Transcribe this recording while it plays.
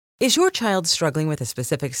Is your child struggling with a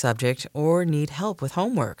specific subject or need help with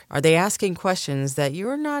homework? Are they asking questions that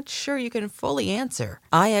you're not sure you can fully answer?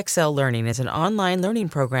 IXL Learning is an online learning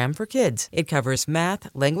program for kids. It covers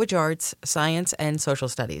math, language arts, science, and social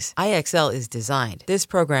studies. IXL is designed. This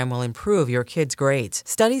program will improve your kids' grades.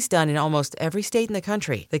 Studies done in almost every state in the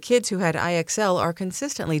country. The kids who had IXL are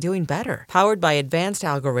consistently doing better. Powered by advanced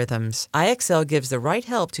algorithms, IXL gives the right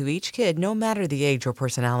help to each kid no matter the age or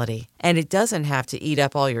personality. And it doesn't have to eat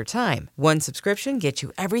up all your time. One subscription gets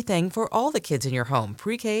you everything for all the kids in your home,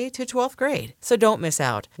 pre-K to 12th grade. So don't miss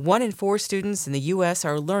out. 1 in 4 students in the U.S.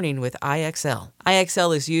 are learning with IXL.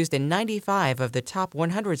 IXL is used in 95 of the top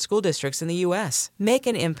 100 school districts in the U.S. Make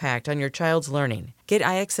an impact on your child's learning. Get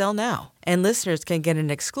IXL now. And listeners can get an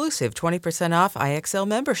exclusive 20% off IXL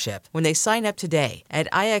membership when they sign up today at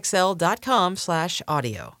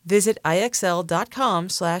IXL.com/audio. Visit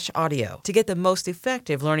IXL.com/audio to get the most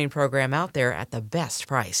effective learning program out there at the best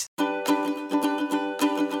price.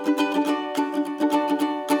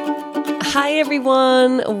 Hi,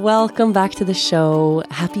 everyone. Welcome back to the show.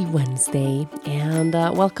 Happy Wednesday. And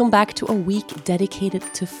welcome back to a week dedicated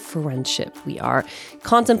to friendship. We are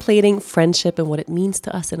contemplating friendship and what it means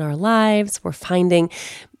to us in our lives. We're finding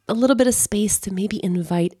a little bit of space to maybe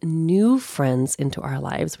invite new friends into our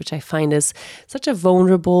lives, which I find is such a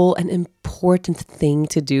vulnerable and important thing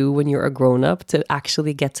to do when you're a grown-up, to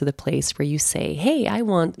actually get to the place where you say, hey, I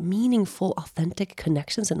want meaningful, authentic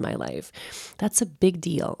connections in my life. That's a big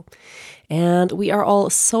deal. And we are all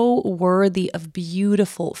so worthy of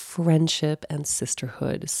beautiful friendship and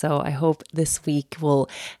sisterhood. So I hope this week will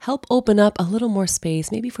help open up a little more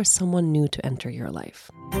space, maybe for someone new to enter your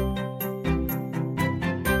life.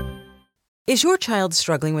 Is your child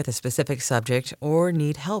struggling with a specific subject or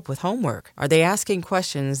need help with homework? Are they asking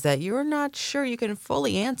questions that you're not sure you can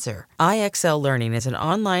fully answer? IXL Learning is an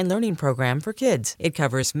online learning program for kids. It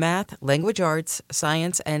covers math, language arts,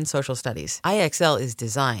 science, and social studies. IXL is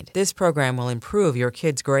designed. This program will improve your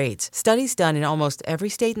kids' grades. Studies done in almost every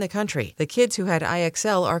state in the country. The kids who had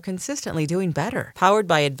IXL are consistently doing better. Powered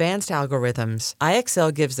by advanced algorithms,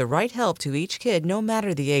 IXL gives the right help to each kid no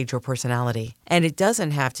matter the age or personality. And it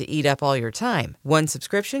doesn't have to eat up all your time. One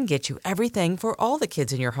subscription gets you everything for all the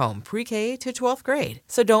kids in your home, pre-K to 12th grade.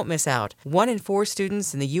 So don't miss out. 1 in 4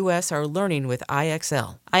 students in the U.S. are learning with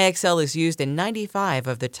IXL. IXL is used in 95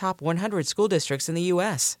 of the top 100 school districts in the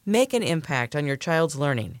U.S. Make an impact on your child's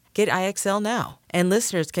learning. Get IXL now. And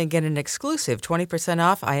listeners can get an exclusive 20%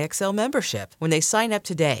 off IXL membership when they sign up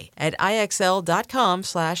today at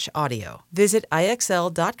IXL.com/audio. Visit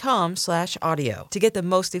IXL.com/audio to get the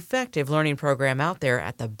most effective learning program out there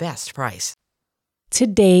at the best price.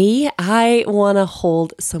 Today, I want to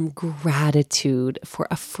hold some gratitude for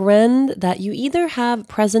a friend that you either have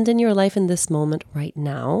present in your life in this moment right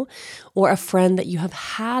now, or a friend that you have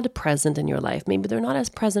had present in your life. Maybe they're not as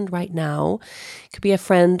present right now. It could be a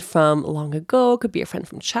friend from long ago, could be a friend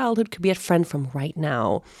from childhood, could be a friend from right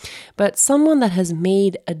now, but someone that has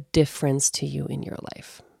made a difference to you in your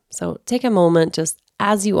life. So take a moment, just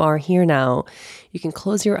as you are here now. You can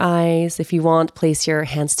close your eyes. If you want, place your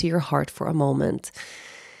hands to your heart for a moment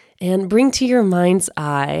and bring to your mind's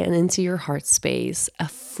eye and into your heart space a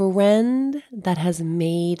friend that has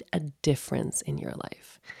made a difference in your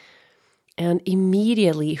life. And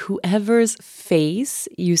immediately, whoever's face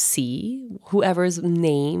you see, whoever's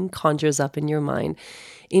name conjures up in your mind,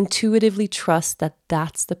 intuitively trust that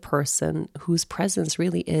that's the person whose presence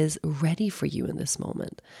really is ready for you in this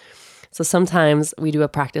moment. So sometimes we do a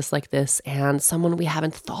practice like this and someone we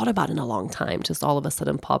haven't thought about in a long time just all of a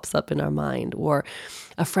sudden pops up in our mind, or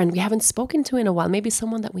a friend we haven't spoken to in a while, maybe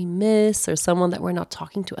someone that we miss or someone that we're not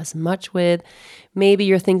talking to as much with. Maybe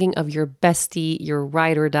you're thinking of your bestie, your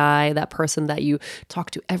ride or die, that person that you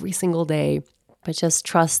talk to every single day. But just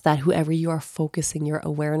trust that whoever you are focusing your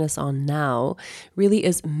awareness on now really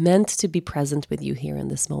is meant to be present with you here in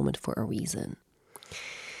this moment for a reason.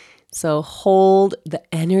 So hold the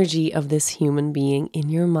energy of this human being in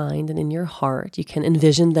your mind and in your heart. You can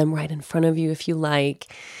envision them right in front of you if you like.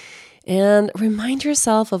 And remind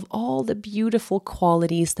yourself of all the beautiful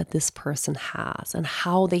qualities that this person has and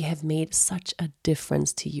how they have made such a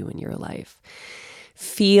difference to you in your life.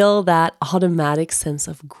 Feel that automatic sense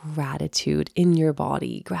of gratitude in your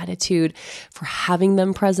body, gratitude for having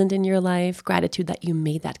them present in your life, gratitude that you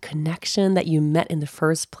made that connection, that you met in the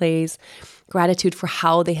first place, gratitude for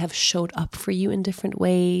how they have showed up for you in different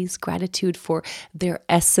ways, gratitude for their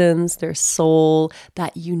essence, their soul,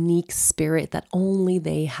 that unique spirit that only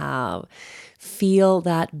they have. Feel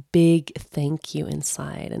that big thank you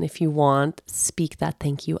inside. And if you want, speak that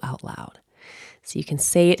thank you out loud. So you can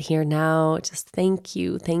say it here now. Just thank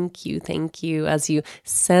you, thank you, thank you as you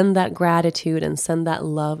send that gratitude and send that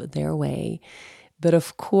love their way. But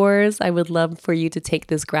of course, I would love for you to take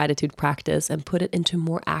this gratitude practice and put it into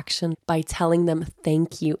more action by telling them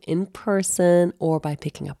thank you in person or by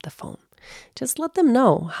picking up the phone. Just let them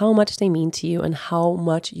know how much they mean to you and how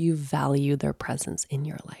much you value their presence in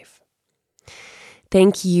your life.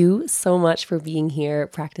 Thank you so much for being here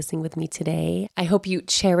practicing with me today. I hope you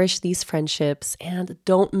cherish these friendships and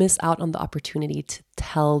don't miss out on the opportunity to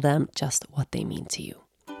tell them just what they mean to you.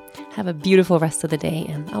 Have a beautiful rest of the day,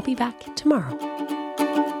 and I'll be back tomorrow.